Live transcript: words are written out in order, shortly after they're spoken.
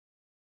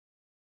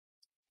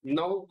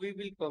Now we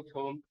will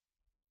perform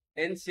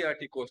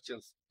NCERT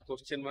questions.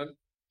 Question 1.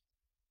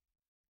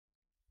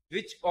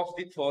 Which of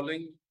the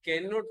following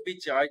cannot be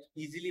charged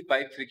easily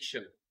by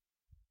friction?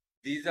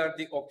 These are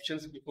the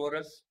options before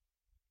us.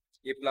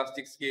 A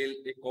plastic scale,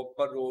 a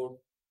copper rod,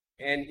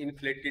 an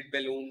inflated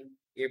balloon,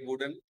 a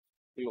wooden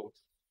cloth.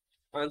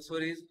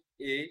 Answer is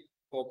a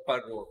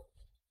copper rod.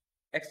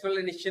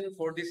 Explanation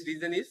for this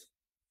reason is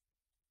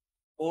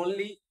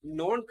only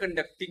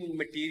non-conducting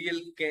material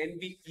can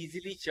be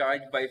easily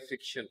charged by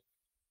friction.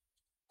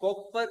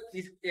 Copper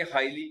is a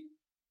highly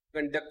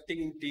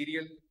conducting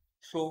material,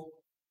 so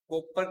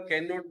copper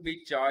cannot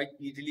be charged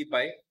easily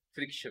by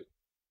friction.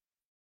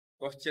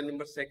 Question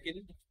number 2.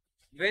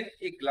 When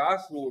a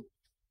glass rod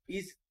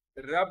is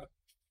rubbed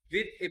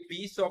with a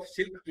piece of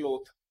silk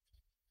cloth,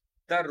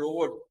 the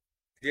rod,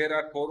 there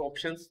are 4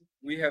 options.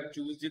 We have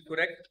choose the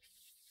correct.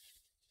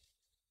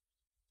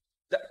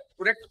 The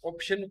correct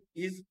option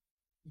is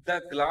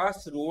the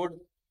glass rod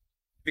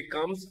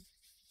becomes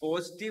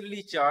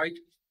positively charged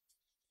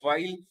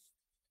while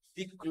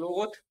the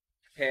cloth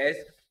has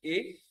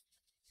a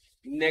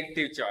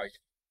negative charge.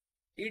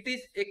 It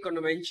is a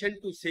convention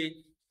to say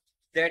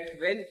that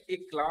when a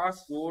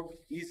glass rod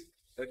is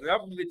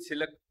rubbed with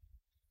silk,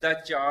 the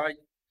charge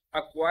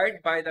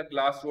acquired by the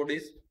glass rod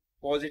is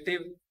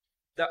positive.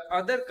 The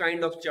other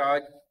kind of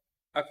charge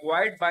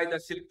acquired by the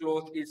silk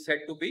cloth is said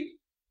to be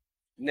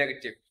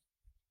negative.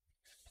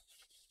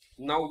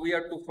 Now we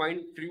are to find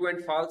true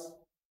and false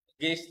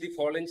against the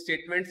following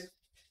statements.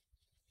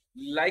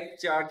 Like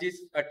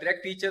charges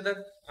attract each other.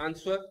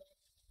 Answer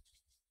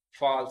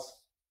false.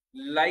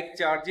 Like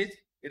charges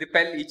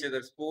repel each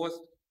other. Suppose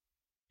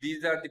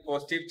these are the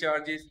positive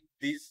charges,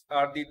 these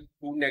are the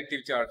two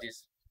negative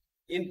charges.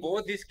 In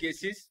both these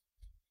cases,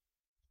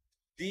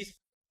 these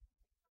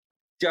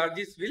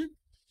charges will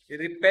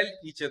repel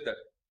each other.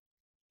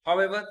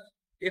 However,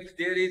 if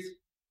there is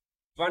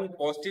one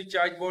positive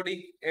charge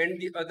body and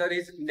the other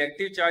is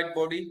negative charge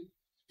body,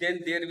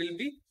 then there will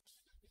be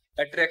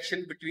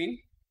attraction between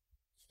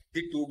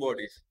the two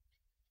bodies.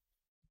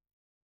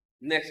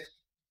 Next,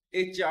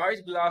 a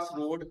charged glass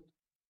rod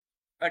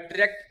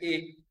attract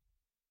a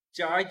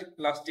charged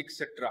plastic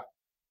strata.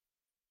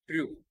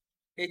 True.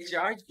 A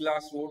charged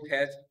glass rod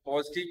has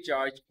positive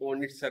charge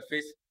on its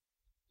surface,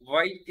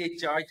 while a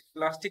charged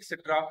plastic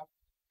strata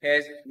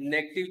has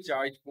negative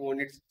charge on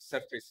its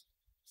surface.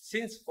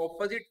 Since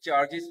opposite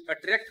charges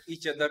attract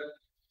each other,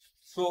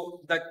 so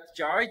the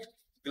charged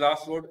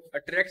glass rod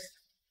attracts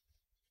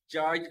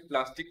charged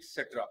plastic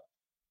strata.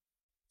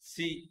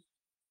 C.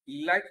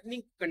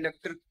 Lightning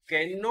conductor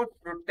cannot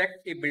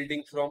protect a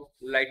building from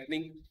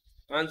lightning.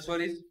 Answer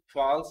is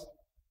false.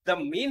 The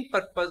main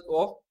purpose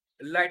of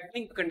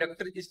lightning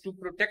conductor is to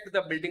protect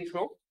the building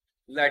from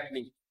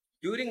lightning.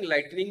 During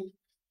lightning,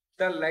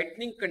 the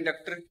lightning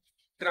conductor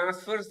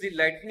transfers the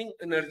lightning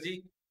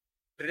energy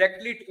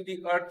directly to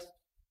the earth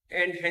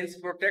and hence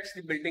protects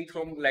the building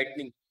from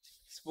lightning.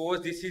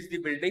 Suppose this is the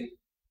building.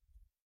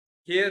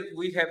 Here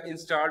we have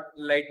installed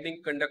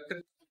lightning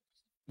conductor.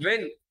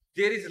 When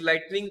there is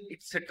lightning,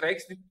 it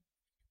strikes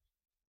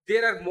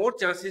there are more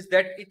chances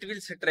that it will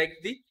strike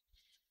the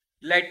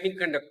lightning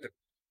conductor,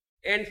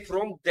 and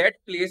from that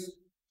place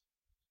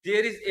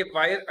there is a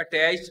wire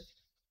attached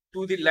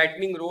to the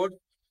lightning rod,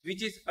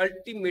 which is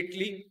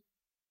ultimately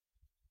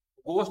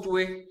goes to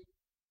a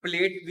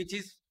plate which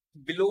is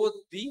below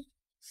the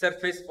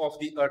surface of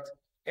the earth,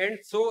 and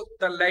so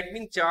the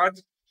lightning charge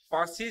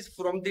passes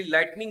from the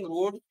lightning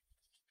rod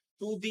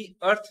to the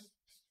earth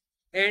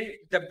and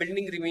the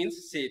building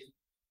remains safe.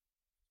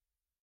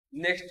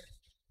 Next,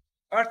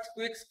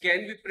 earthquakes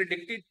can be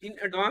predicted in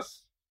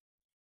advance.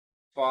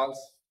 False.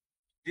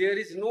 There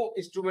is no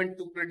instrument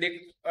to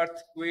predict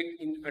earthquake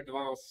in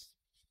advance.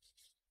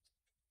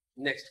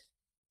 Next,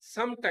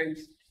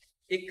 sometimes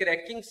a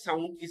cracking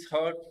sound is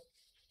heard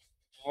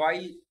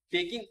while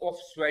taking off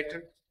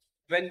sweater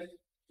when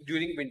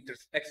during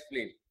winters.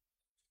 Explain.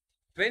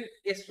 When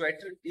a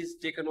sweater is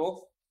taken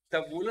off,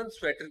 the woolen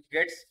sweater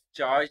gets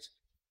charged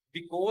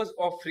because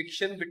of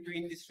friction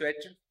between the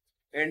sweater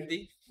and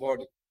the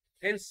body.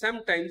 And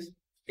sometimes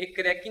a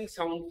cracking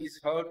sound is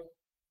heard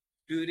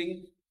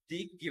during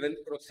the given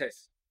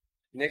process.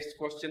 Next,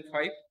 question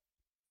 5.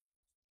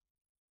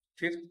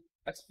 Fifth,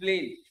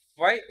 explain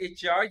why a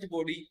charged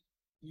body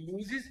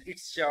loses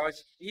its charge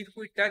if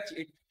we touch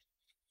it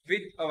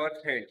with our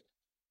hand.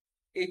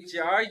 A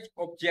charged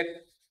object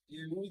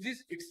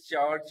loses its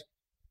charge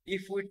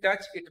if we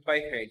touch it by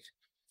hand,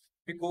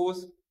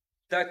 because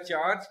the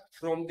charge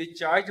from the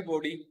charged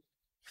body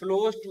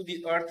flows to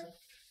the earth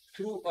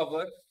through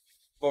our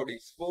body.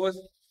 Suppose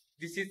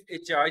this is a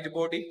charged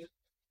body,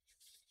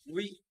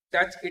 we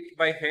touch it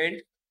by hand,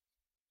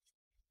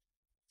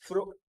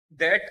 from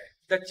that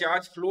the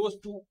charge flows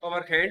to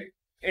our hand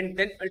and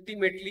then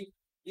ultimately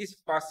is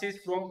passes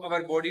from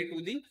our body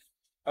to the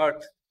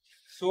earth.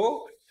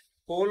 So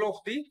whole of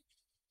the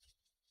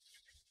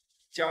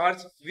charge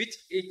which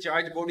a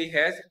charged body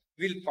has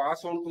will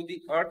pass on to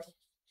the earth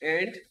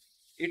and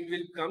it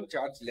will become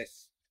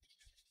chargeless.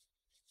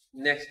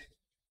 Next,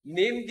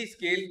 name the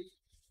scale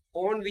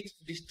on which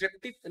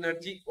destructive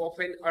energy of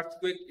an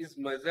earthquake is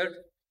measured.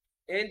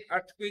 An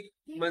earthquake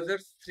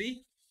measures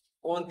 3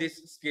 on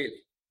this scale.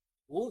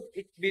 Would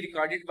it be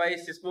recorded by a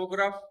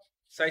seismograph?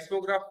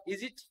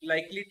 Is it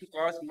likely to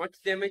cause much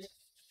damage?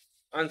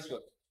 Answer.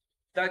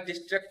 The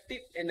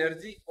destructive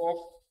energy of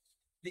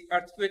the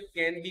earthquake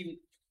can be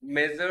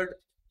measured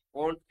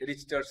on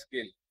Richter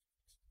scale.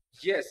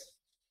 Yes,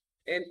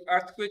 an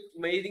earthquake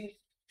measuring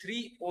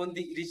 3 on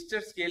the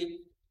Richter scale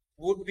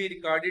would be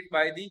recorded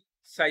by the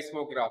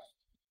seismograph.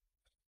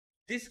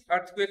 This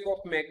earthquake of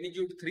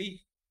magnitude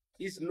 3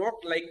 is not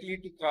likely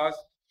to cause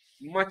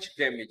much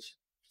damage.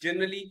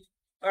 Generally,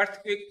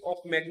 earthquake of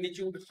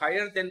magnitude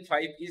higher than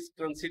 5 is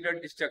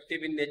considered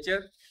destructive in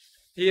nature.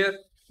 Here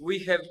we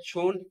have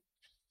shown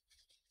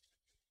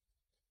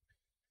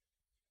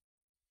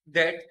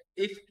that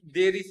if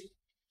there is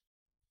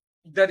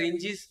the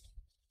ranges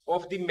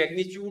of the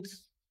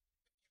magnitudes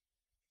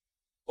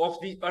of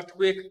the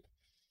earthquake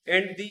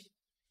and the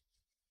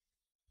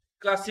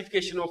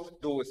classification of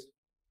those.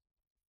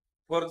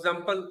 For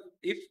example,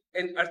 if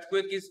an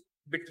earthquake is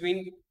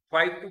between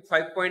 5 to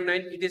 5.9,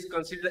 it is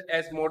considered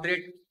as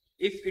moderate.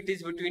 If it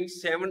is between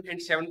 7 and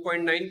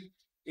 7.9,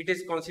 it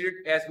is considered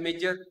as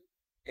major.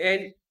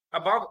 And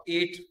above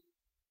 8,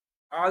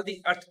 all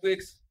the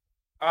earthquakes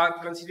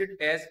are considered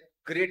as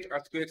great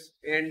earthquakes,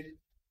 and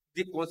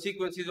the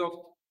consequences of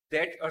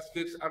that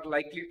earthquakes are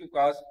likely to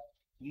cause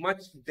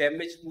much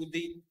damage to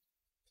the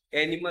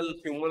animal,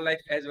 human life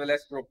as well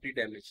as property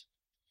damage.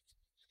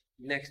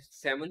 Next,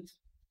 7th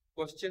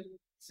question.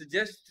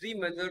 Suggest 3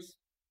 measures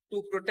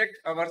to protect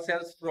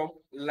ourselves from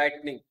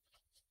lightning.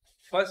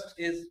 First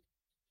is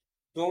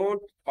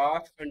don't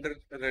bath under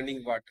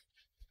running water,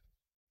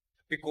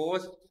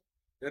 because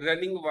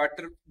running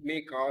water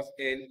may cause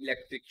an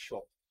electric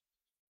shock.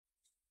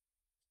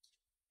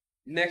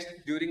 Next,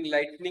 during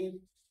lightning,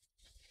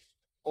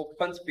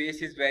 open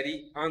space is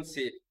very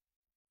unsafe.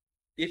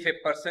 If a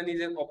person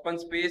is in open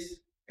space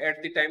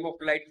at the time of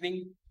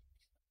lightning,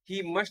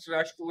 he must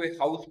rush to a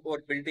house or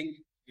building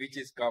which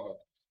is covered.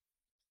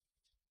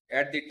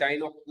 At the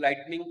time of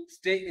lightning,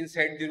 stay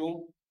inside the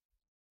room.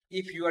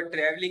 If you are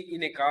traveling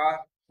in a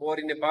car or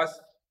in a bus,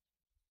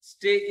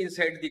 stay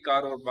inside the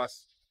car or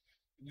bus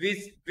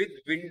with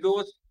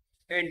windows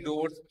and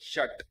doors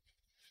shut.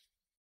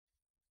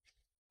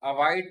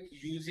 Avoid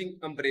using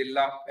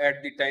umbrella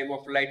at the time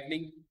of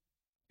lightning,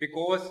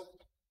 because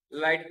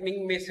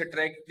lightning may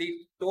strike the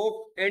top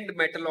and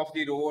metal of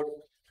the rod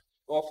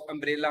of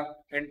umbrella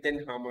and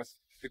then harm us.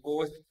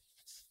 Because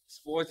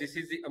suppose this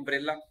is the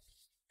umbrella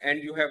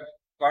and you have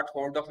got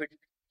hold of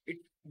it,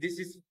 this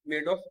is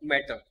made of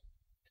metal.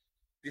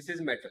 This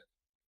is metal.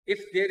 If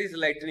there is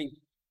lightning,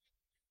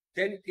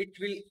 then it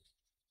will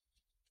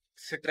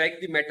strike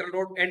the metal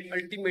rod and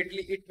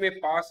ultimately it may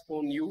pass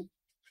on you,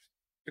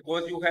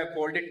 because you have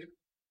hold it,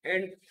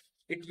 and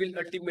it will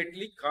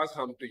ultimately cause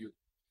harm to you.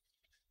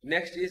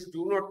 Next is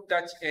do not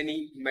touch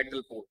any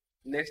metal pole.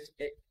 Next,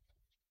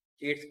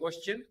 8th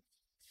question.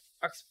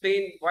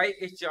 Explain why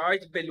a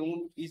charged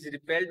balloon is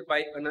repelled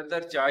by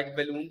another charged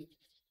balloon,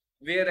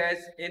 whereas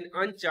an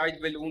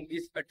uncharged balloon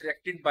is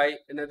attracted by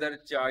another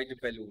charged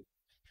balloon.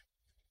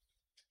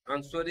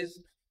 Answer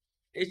is,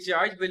 a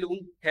charged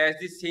balloon has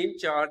the same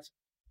charge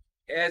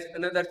as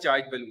another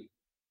charged balloon.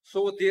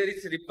 So there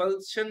is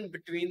repulsion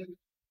between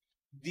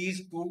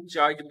these two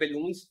charged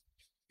balloons,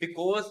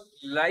 because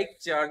like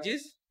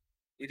charges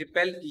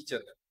repel each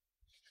other.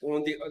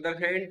 On the other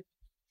hand,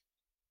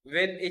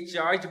 when a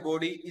charged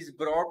body is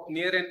brought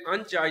near an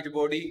uncharged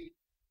body,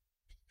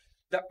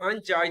 the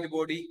uncharged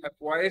body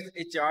acquires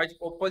a charge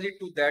opposite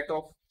to that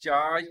of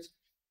charged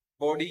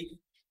body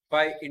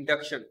by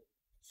induction.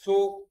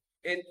 So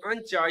an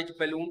uncharged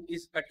balloon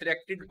is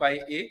attracted by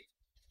a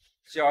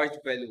charged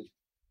balloon.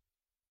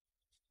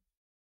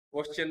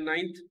 Question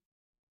 9th.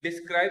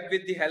 Describe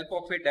with the help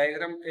of a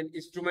diagram an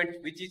instrument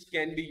which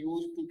can be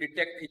used to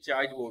detect a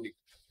charged body.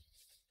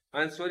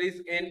 Answer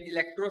is, an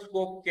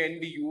electroscope can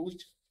be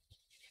used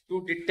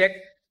to detect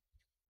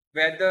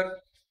whether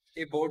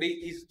a body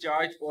is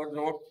charged or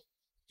not.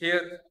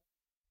 Here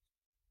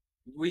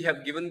we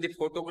have given the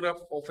photograph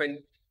of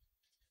an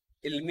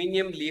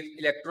aluminum leaf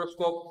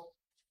electroscope.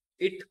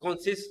 It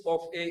consists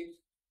of a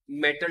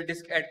metal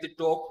disc at the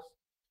top,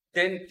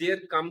 then there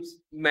comes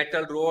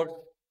metal rod,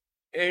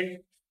 and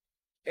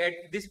at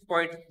this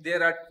point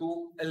there are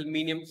 2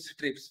 aluminum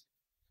strips.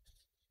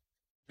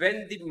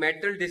 When the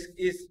metal disc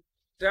is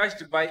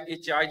touched by a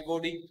charged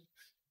body,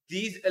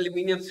 these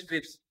aluminum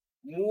strips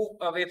move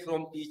away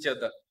from each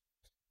other,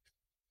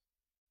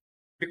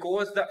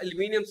 because the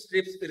aluminum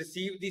strips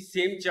receive the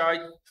same charge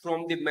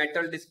from the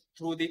metal disc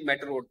through the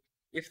metal rod.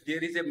 If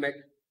there is a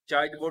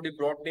charged body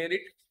brought near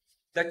it,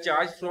 the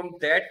charge from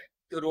that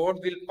rod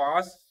will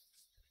pass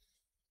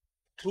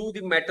through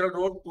the metal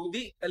rod to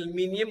the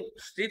aluminum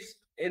strips,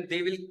 and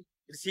they will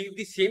receive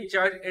the same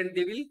charge and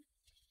they will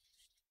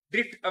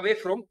drift away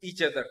from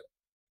each other.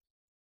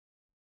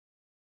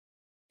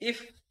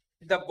 If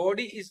the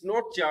body is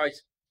not charged,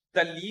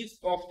 the leaves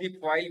of the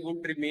foil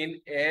would remain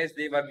as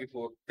they were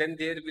before. Then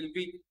there will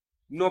be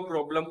no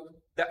problem.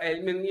 The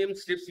aluminium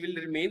strips will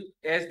remain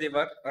as they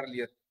were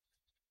earlier.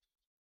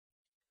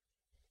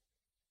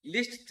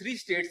 List 3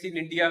 states in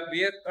India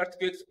where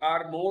earthquakes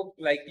are more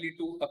likely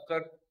to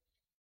occur.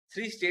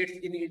 3 states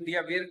in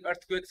India where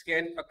earthquakes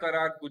can occur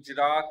are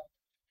Gujarat,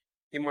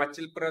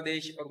 Himachal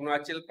Pradesh,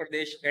 Arunachal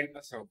Pradesh, and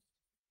Assam.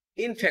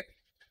 In fact,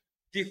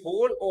 the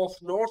whole of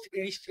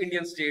Northeast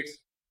Indian states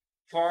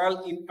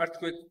fall in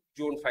earthquake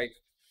zone 5.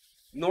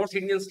 North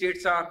Indian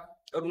states are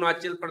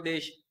Arunachal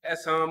Pradesh,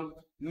 Assam,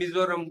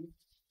 Mizoram,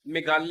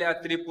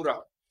 Meghalaya, Tripura.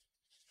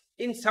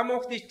 In some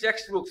of these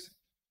textbooks,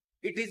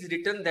 it is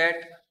written that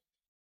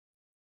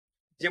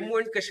Jammu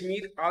and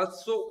Kashmir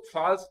also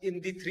falls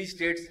in the 3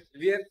 states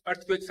where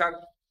earthquakes are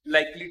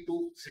likely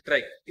to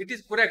strike. It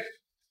is correct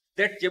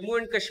that Jammu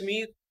and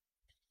Kashmir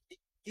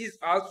is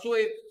also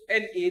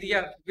an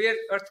area where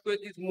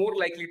earthquake is more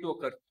likely to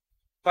occur.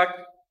 But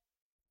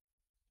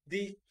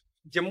the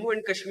Jammu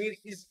and Kashmir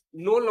is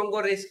no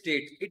longer a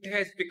state. It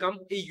has become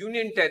a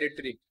union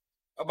territory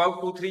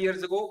about 2-3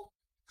 years ago.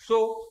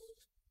 So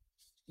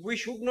we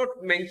should not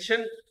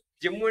mention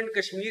Jammu and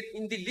Kashmir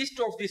in the list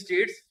of the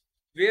states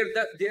where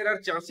there are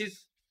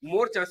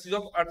more chances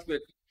of earthquake,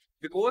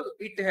 because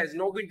it has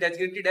now been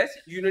designated as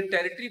union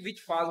territory, which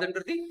falls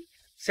under the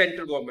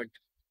central government.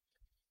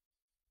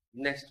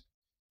 Next,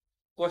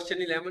 question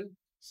 11.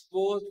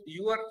 Suppose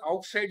you are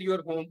outside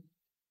your home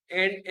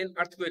and an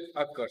earthquake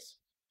occurs.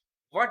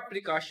 What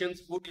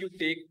precautions would you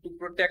take to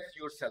protect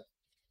yourself?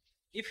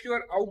 If you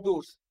are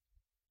outdoors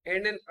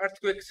and an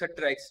earthquake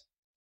strikes,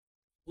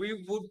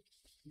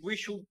 we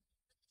should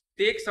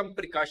take some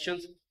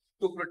precautions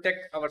to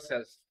protect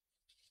ourselves.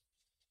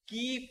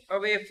 Keep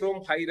away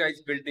from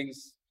high-rise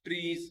buildings,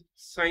 trees,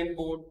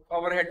 signboard,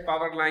 overhead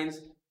power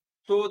lines,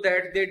 so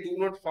that they do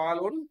not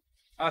fall on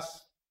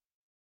us.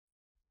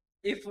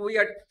 If we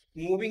are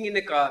moving in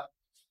a car,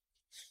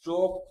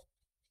 stop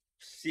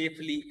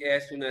safely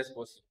as soon as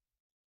possible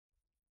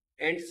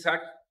and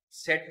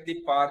set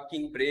the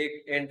parking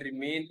brake and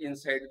remain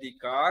inside the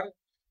car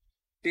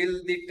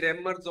till the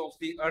tremors of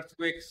the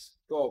earthquake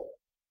stop.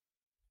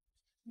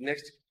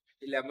 Next,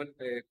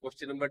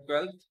 question number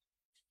 12.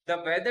 The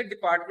weather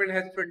department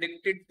has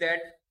predicted that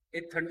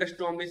a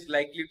thunderstorm is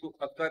likely to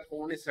occur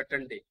on a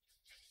certain day.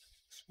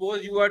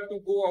 Suppose you are to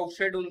go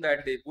outside on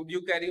that day. Would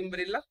you carry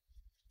umbrella?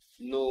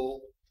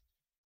 No,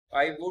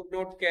 I would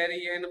not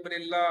carry an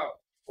umbrella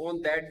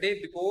on that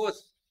day,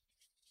 because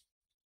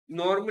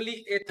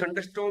normally a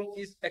thunderstorm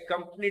is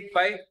accompanied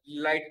by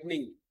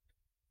lightning.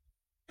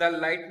 The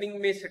lightning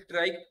may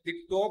strike the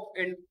top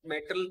and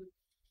metal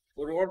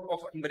rod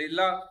of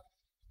umbrella,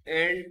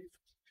 and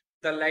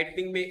the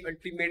lightning may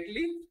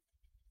ultimately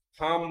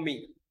harm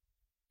me.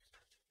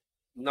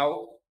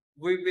 Now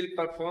we will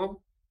perform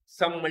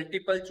some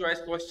multiple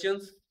choice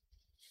questions.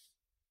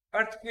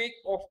 Earthquake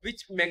of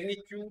which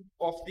magnitude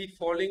of the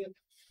following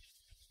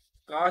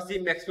cause the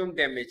maximum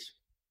damage?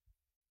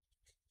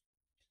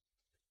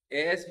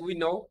 As we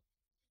know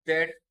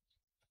that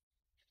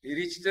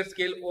Richter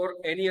scale or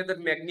any other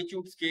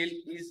magnitude scale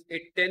is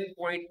a 10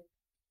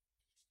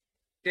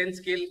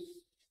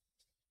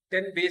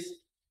 base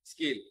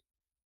scale.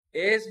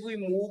 As we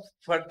move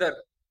further,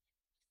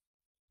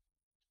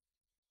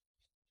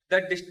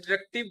 the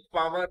destructive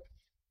power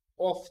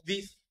of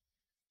this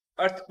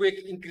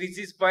earthquake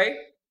increases by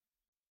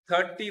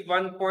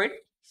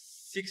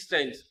 31.6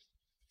 times.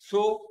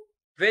 So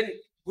when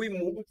we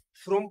move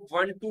from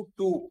 1 to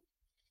 2,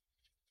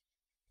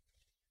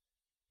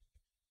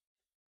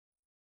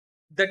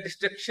 the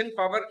destruction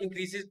power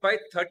increases by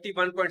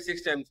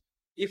 31.6 times.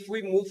 If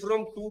we move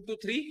from 2 to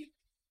 3,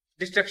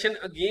 destruction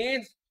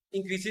again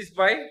increases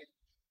by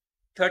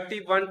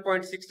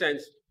 31.6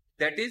 times.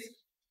 That is,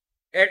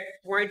 at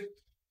point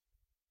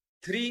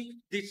 3,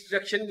 the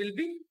destruction will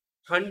be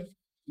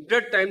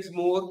 100 times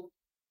more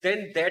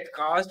than that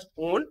caused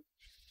on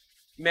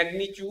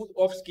magnitude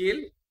of scale,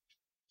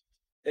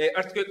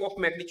 earthquake of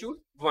magnitude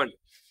 1.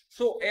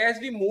 So as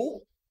we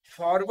move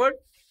forward,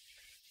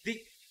 the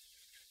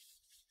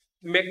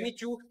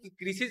magnitude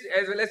increases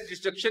as well as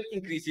destruction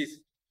increases.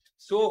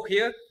 So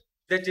here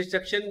the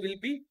destruction will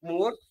be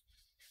more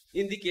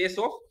in the case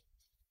of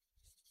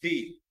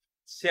D,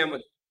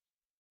 7.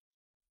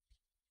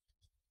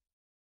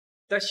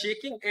 The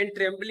shaking and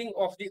trembling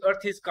of the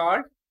earth is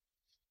called,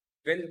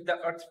 when the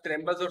earth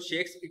trembles or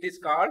shakes, it is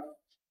called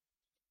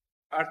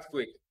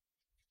earthquake.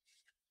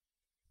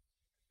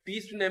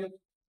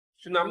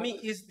 Tsunami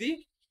is the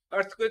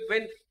earthquake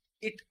when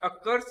it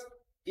occurs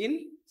in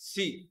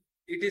sea.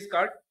 It is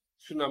called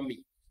tsunami.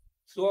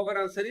 So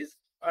our answer is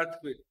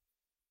earthquake.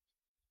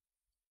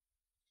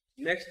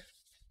 Next,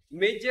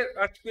 major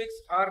earthquakes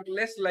are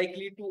less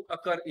likely to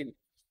occur in,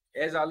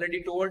 as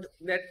already told,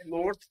 that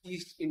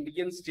Northeast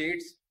Indian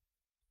states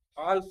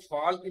all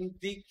fall in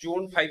the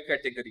zone 5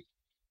 category.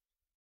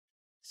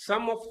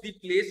 Some of the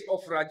place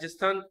of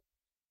Rajasthan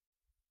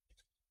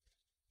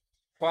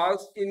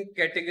falls in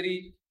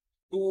category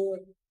 2,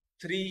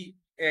 3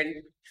 and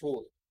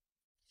 4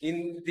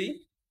 in the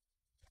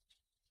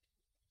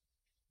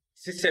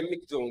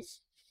seismic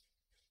zones.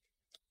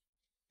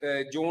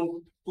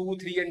 zone 2,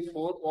 3, and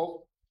 4 of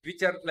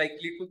which are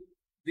likely to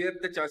where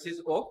the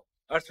chances of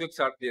earthquakes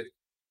are there.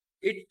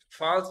 It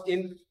falls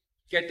in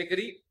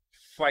category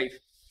 5,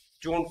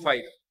 zone 5.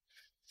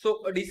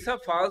 So Odisha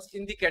falls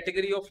in the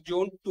category of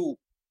zone 2.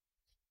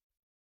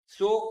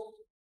 So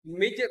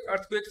major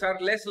earthquakes are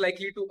less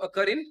likely to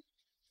occur in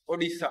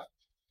Odisha.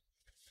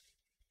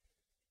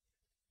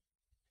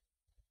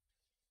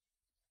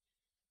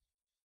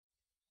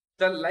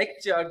 The like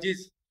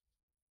charges,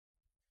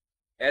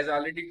 as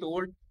already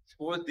told,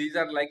 suppose these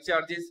are like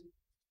charges,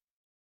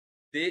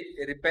 they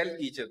repel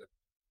each other.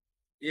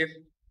 If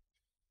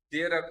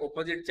there are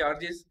opposite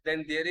charges,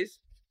 then there is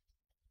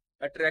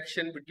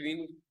attraction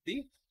between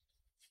the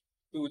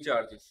two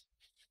charges.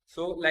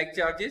 So like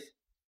charges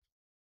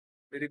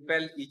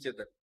repel each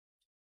other.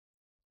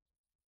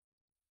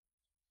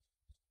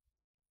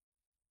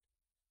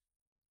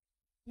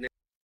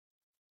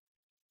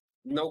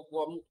 Now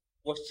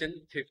question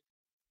 5.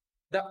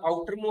 The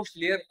outermost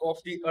layer of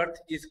the earth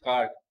is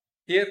called.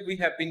 Here we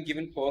have been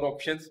given 4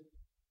 options.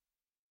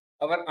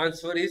 Our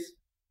answer is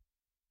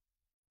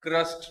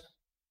crust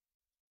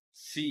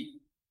C.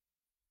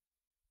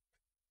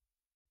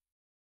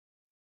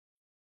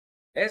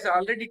 As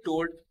already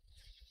told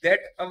that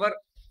our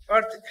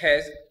earth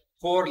has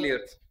 4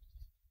 layers.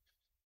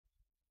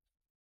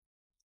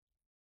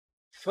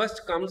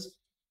 First comes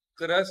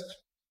crust,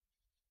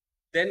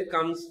 then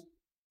comes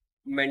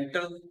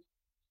mantle,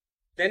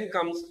 then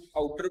comes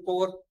outer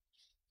core,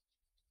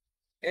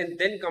 and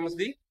then comes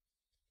the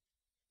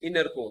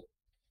inner core.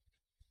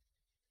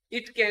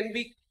 It can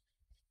be,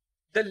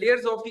 the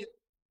layers of the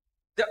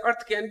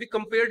earth can be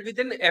compared with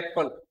an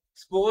apple.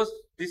 Suppose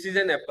this is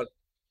an apple.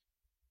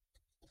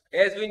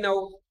 As we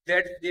know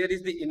that there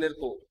is the inner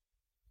core.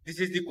 This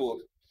is the core.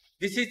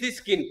 This is the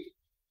skin.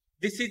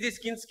 This is the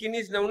skin. Skin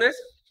is known as,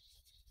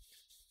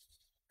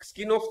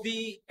 skin of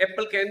the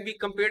apple can be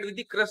compared with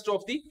the crust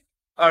of the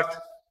earth.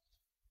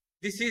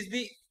 This is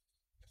the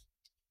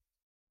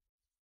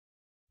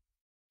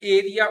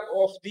area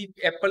of the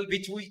apple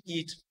which we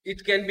eat.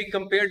 It can be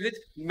compared with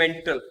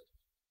mantle.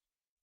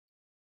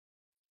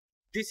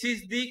 This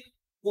is the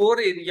core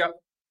area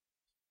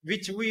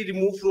which we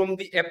remove from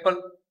the apple.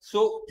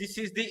 So this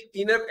is the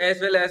inner as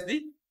well as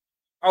the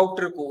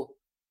outer core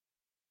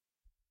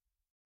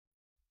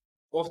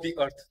of the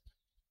earth.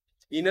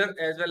 Inner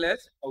as well as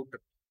outer.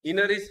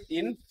 Inner is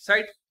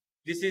inside.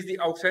 This is the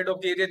outside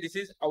of the area. This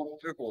is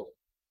outer core.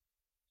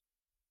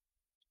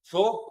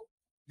 So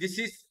this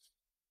is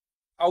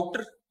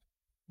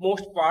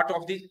outermost part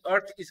of the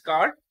earth is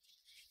called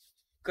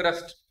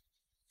crust.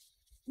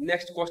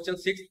 Next question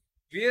 6.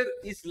 Where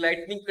is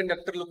lightning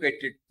conductor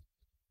located?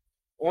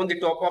 On the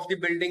top of the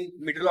building,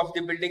 middle of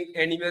the building,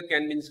 anywhere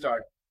can be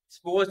installed.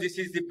 Suppose this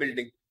is the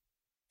building.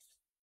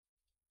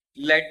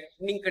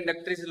 Lightning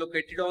conductor is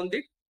located on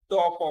the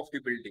top of the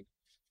building.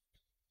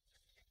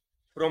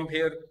 From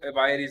here, a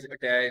wire is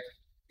attached.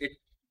 It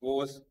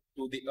goes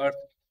to the earth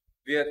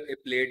where a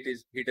plate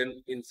is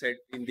hidden inside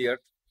in the earth,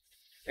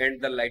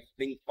 and the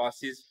lightning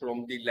passes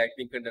from the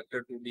lightning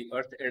conductor to the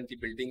earth, and the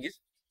building is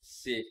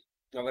safe.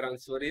 Our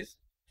answer is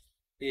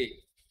A,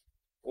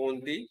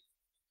 on the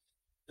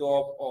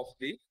top of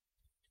the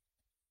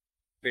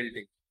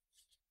building.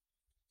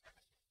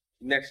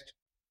 Next,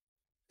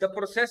 the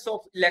process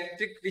of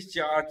electric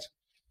discharge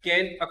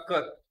can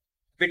occur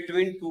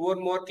between 2 or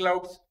more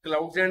clouds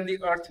and the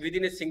earth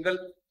within a single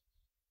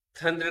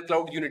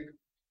thundercloud unit.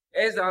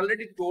 As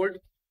already told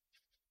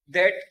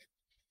that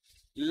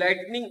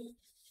lightning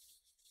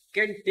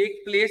can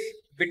take place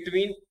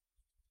within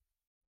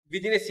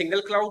a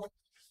single cloud,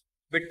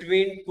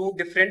 between 2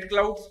 different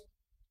clouds,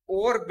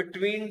 or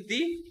between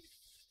the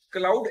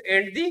cloud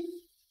and the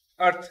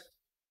earth.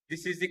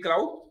 This is the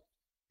cloud.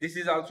 This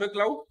is also a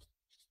cloud.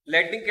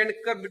 Lightning can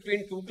occur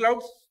between 2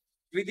 clouds,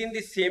 within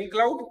the same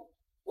cloud,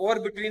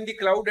 or between the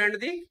cloud and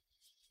the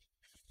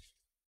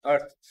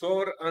earth. So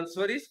our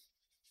answer is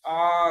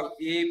all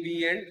A,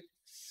 B, and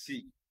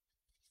C.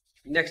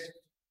 Next,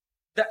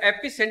 the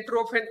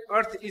epicenter of an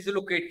earth is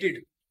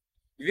located.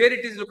 Where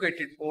it is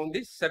located? On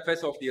the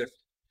surface of the earth.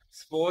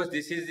 Suppose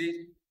this is the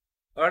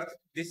earth.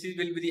 This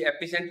will be the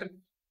epicenter.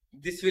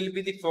 This will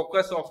be the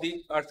focus of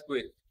the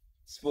earthquake.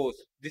 Suppose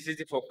this is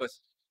the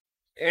focus.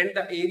 And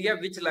the area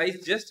which lies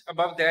just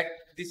above that,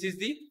 this is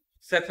the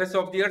surface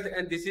of the earth,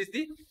 and this is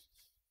the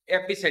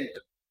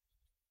epicenter.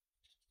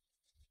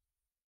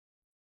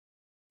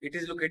 It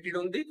is located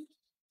on the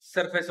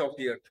surface of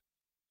the earth.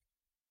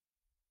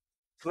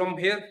 From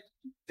here,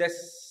 the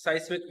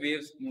seismic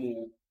waves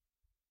move,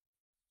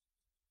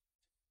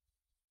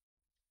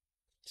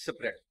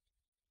 spread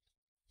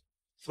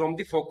from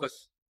the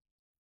focus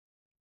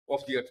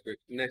of the earthquake.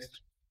 Next,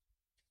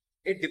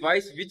 a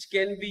device which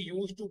can be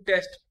used to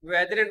test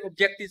whether an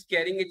object is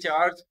carrying a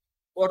charge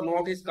or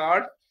not is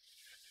called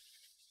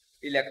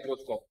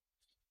electroscope.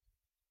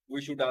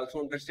 We should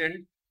also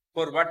understand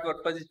for what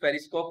purpose is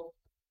periscope.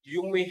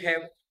 You may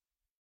have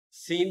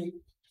seen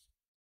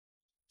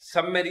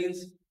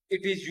submarines.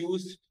 It is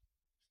used,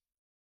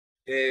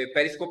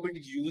 periscope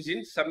is used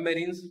in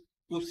submarines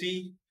to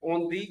see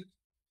on the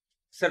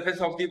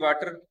surface of the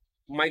water.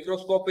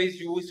 Microscope is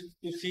used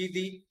to see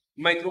the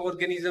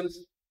microorganisms.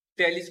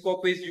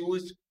 Telescope is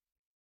used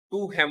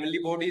to heavenly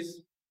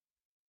bodies,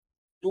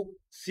 to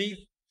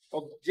see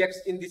objects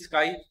in the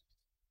sky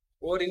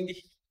or in the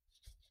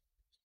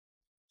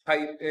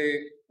high,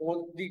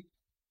 on the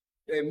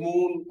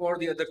moon or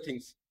the other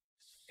things.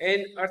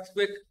 An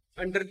earthquake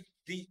under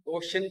the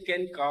ocean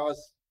can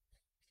cause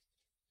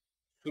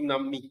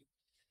tsunami.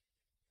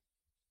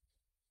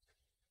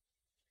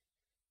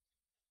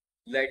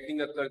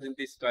 Lightning occurs in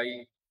the sky,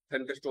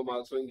 thunderstorm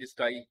also in the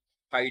sky.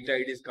 High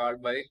tide is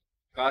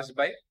caused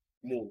by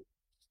moon.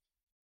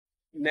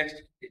 Next,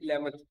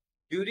 11th.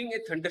 During a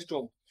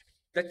thunderstorm,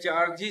 the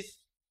charges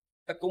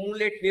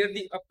accumulate near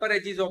the upper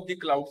edges of the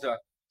clouds are.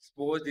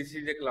 Suppose this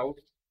is a cloud.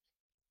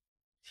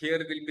 Here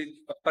will be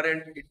upper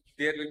end,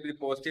 there will be the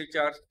positive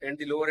charge, and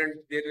the lower end,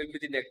 there will be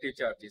the negative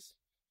charges.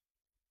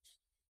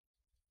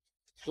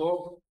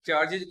 So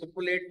charges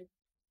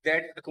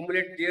that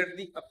accumulate near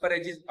the upper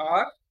edges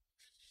are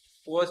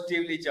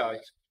positively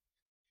charged.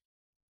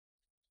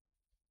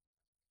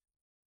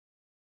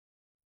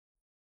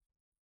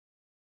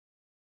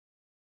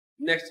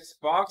 Next,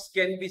 sparks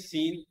can be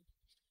seen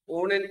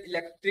on an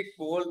electric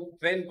pole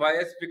when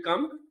wires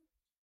become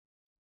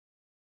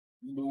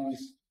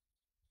loose.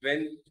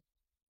 When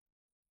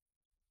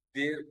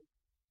there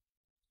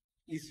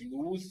is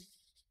loose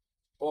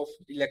of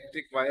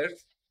electric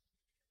wires,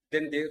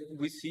 then there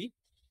we see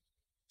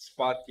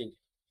sparking.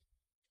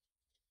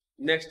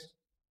 Next,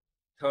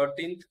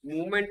 13th,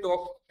 movement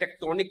of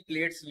tectonic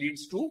plates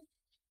leads to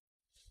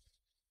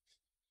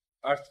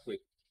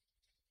earthquake.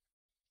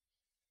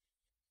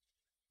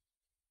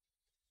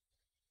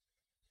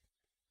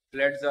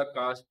 Floods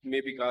are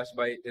may be caused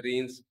by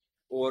rains,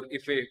 or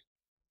if a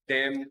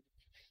dam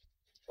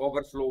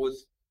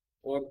overflows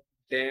or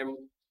dam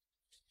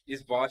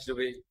is washed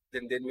away,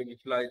 then there may be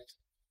floods,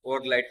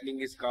 or lightning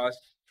is caused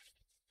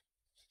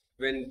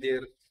when there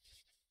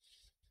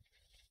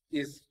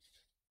is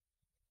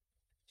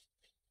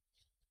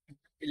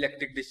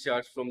electric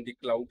discharge from the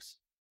clouds.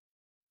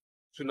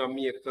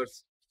 Tsunami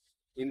occurs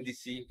in the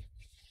sea.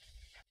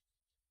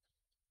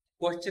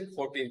 Question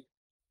 14.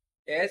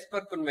 As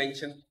per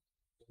convention,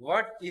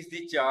 what is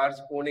the charge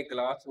on a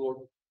glass rod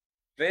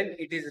when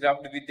it is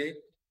rubbed with a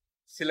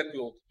silk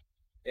cloth?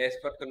 As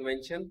per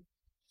convention,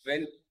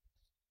 when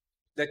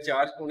the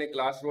charge on a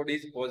glass rod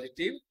is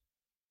positive,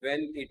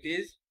 when it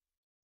is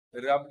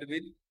rubbed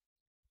with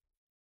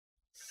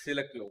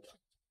silk cloth.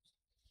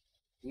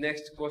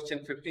 Next,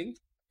 question 15.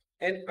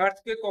 An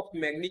earthquake of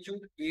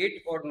magnitude 8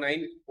 or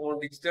 9 on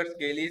Richter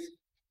scale is,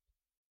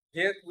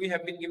 here we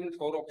have been given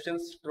 4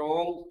 options: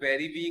 strong,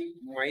 very weak,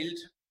 mild,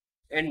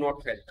 and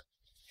not felt.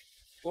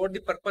 For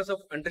the purpose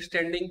of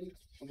understanding,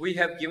 we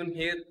have given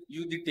here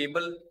you the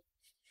table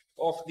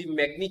of the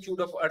magnitude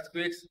of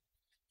earthquakes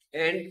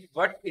and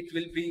what it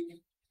will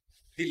be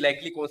the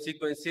likely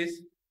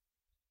consequences.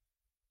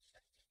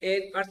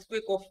 An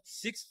earthquake of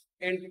 6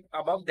 and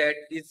above that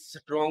is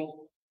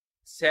strong.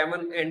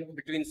 7 and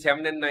between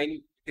 7 and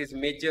 9 it is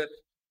major.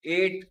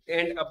 8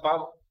 and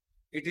above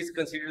it is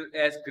considered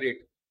as great.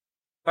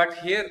 But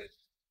here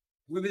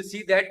we will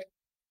see that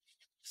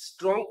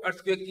strong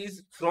earthquake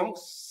is from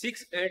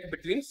 6 and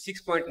between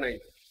 6.9.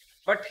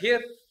 But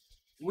here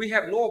we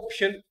have no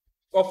option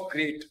of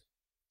great.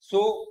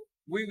 So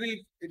we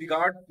will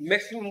regard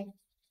maximum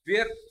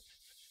where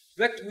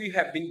what we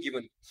have been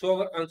given.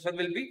 So our answer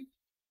will be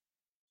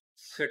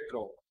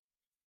strong.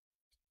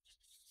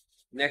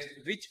 Next,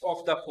 which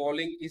of the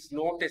following is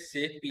not a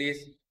safe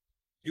place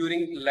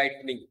during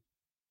lightning?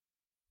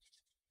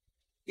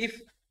 If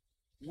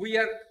we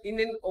are in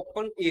an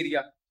open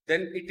area,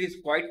 then it is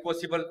quite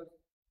possible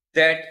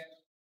that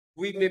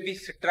we may be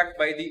struck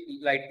by the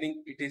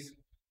lightning. It is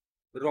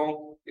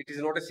wrong. It is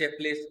not a safe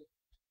place.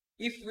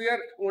 If we are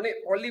on a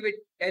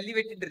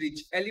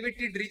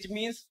elevated ridge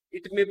means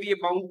it may be a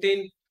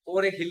mountain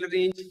or a hill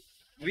range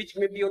which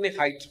may be on a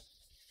height.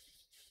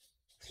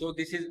 So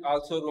this is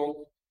also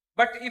wrong.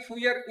 But if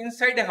we are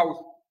inside a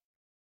house,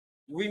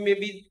 we may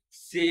be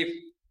safe.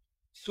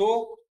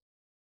 So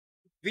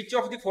which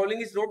of the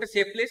following is not a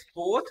safe place?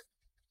 Both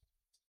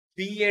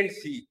B and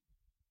C.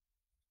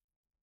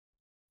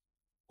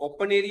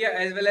 Open area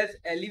as well as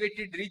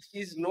elevated ridge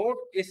is not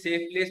a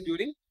safe place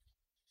during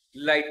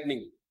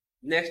lightning.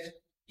 Next,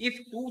 if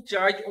two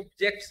charged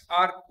objects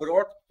are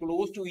brought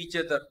close to each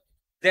other,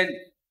 then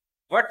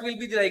what will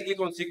be the likely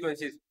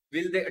consequences?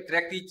 Will they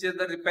attract each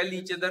other, repel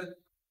each other?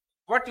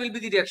 What will be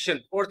the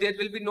reaction, or there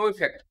will be no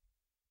effect?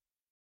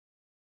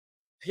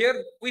 Here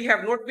we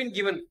have not been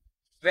given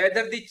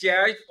whether the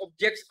charged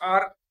objects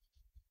are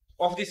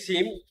of the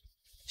same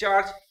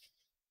charge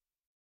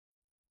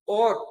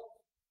or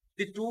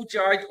the two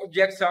charged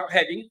objects are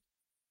having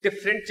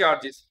different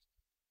charges.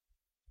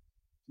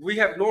 We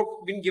have not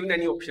been given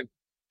any option.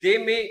 They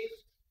may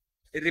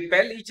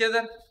repel each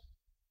other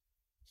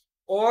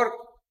or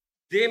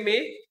they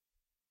may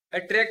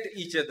attract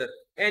each other.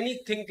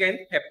 Anything can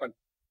happen.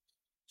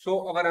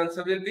 So our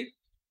answer will be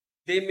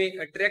they may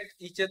attract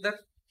each other,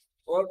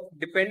 or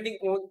depending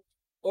on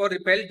or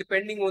repel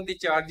depending on the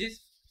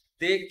charges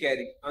they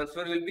carry.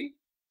 Answer will be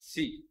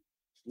C.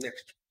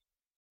 Next.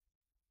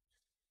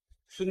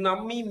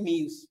 Tsunami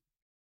means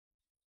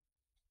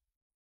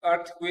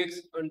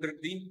earthquakes under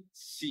the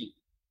sea.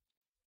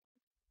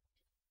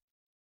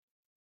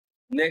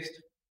 Next,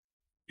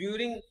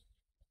 during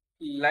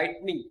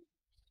lightning,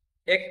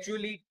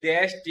 actually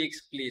dash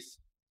takes place.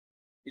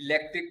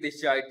 Electric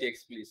discharge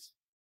takes place.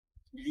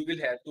 You will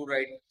have to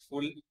write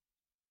full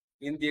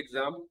in the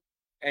exam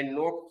and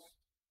not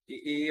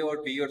A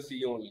or B or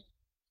C only.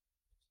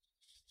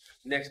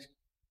 Next,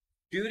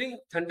 during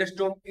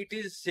thunderstorm, it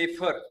is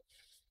safer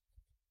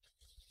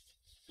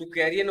to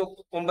carry an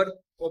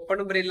open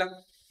umbrella.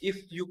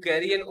 If you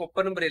carry an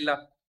open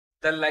umbrella,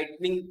 the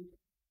lightning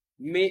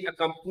may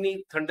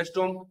accompany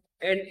thunderstorm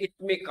and it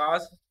may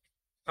cause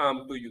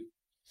harm to you.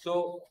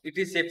 So it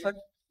is safer?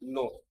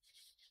 No.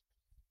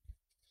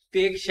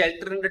 Take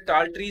shelter under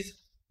tall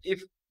trees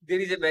if there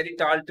is a very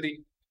tall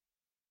tree,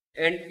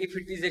 and if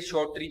it is a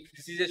short tree.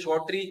 This is a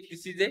short tree,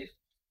 this is a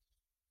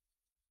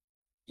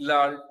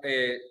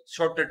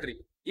shorter tree.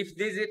 If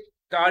there is a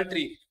tall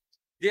tree,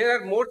 there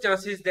are more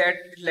chances that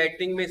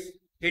lightning may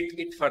hit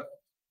it for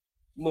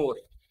more,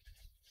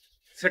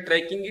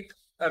 striking it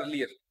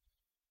earlier.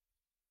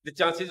 The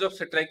chances of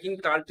striking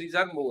tall trees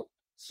are more.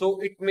 So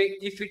it may,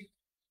 if it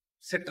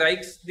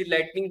strikes the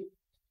lightning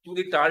to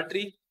the tall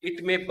tree,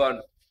 it may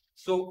burn.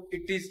 So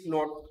it is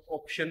not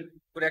option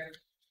correct.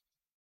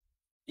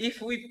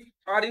 If we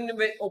are in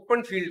an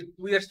open field,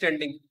 we are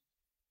standing,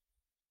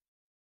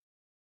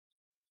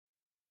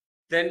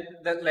 then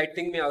the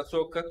lightning may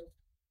also occur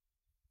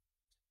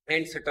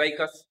and strike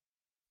us,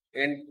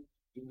 and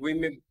we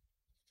may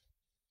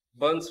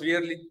burn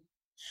severely.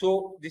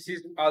 So this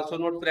is also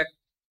not correct.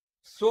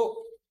 So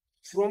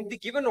from the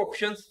given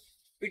options,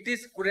 it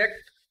is correct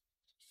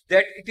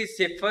that it is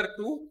safer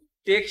to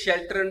take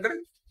shelter under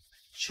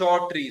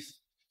short trees.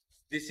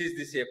 This is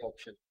the safe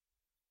option.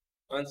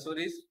 Answer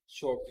is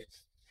short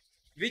trees.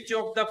 Which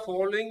of the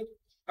following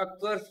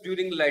occurs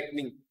during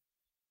lightning?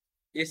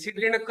 Acid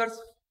rain occurs?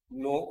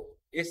 No.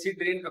 Acid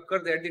rain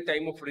occurs at the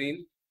time of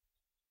rain.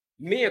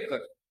 May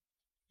occur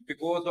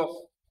because of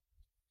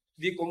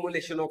the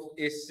accumulation of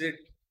acid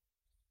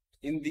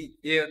in the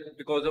air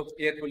because of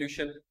air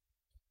pollution.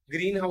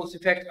 Greenhouse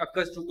effect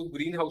occurs due to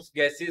greenhouse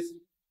gases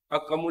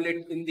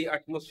accumulate in the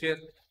atmosphere.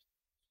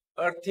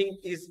 Earthing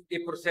is a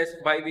process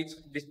by which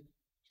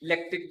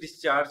electric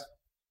discharge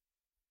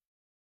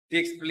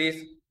takes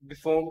place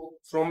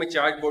from a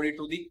charged body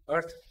to the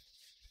earth.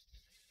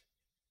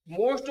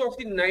 Most of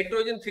the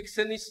nitrogen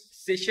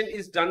fixation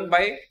is done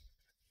by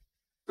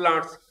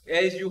plants,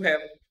 as you have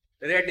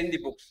read in the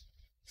books.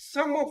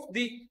 Some of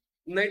the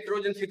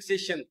nitrogen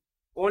fixation,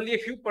 only a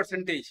few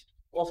percentage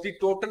of the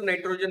total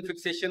nitrogen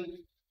fixation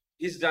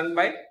is done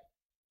by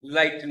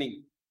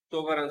lightning.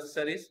 So our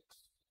answer is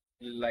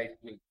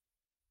lightning.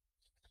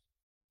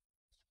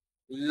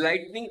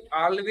 Lightning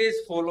always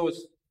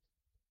follows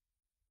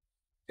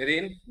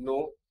rain?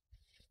 No.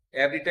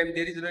 Every time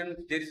there is rain,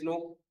 there is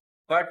no.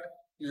 But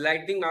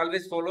lightning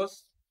always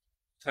follows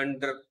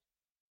thunder.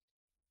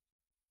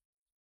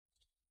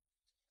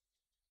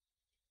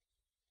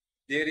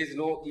 There is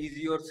no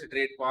easy or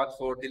straight path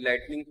for the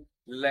lightning.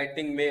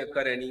 Lightning may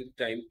occur any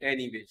time,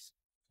 anyways,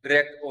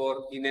 direct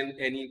or in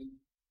any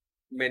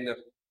manner.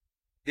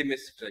 They may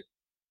strike.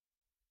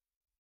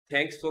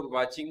 Thanks for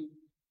watching.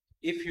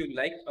 If you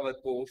like our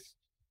course,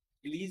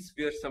 please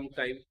spare some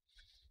time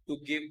to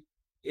give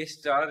a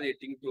star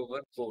rating to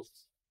our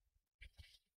course.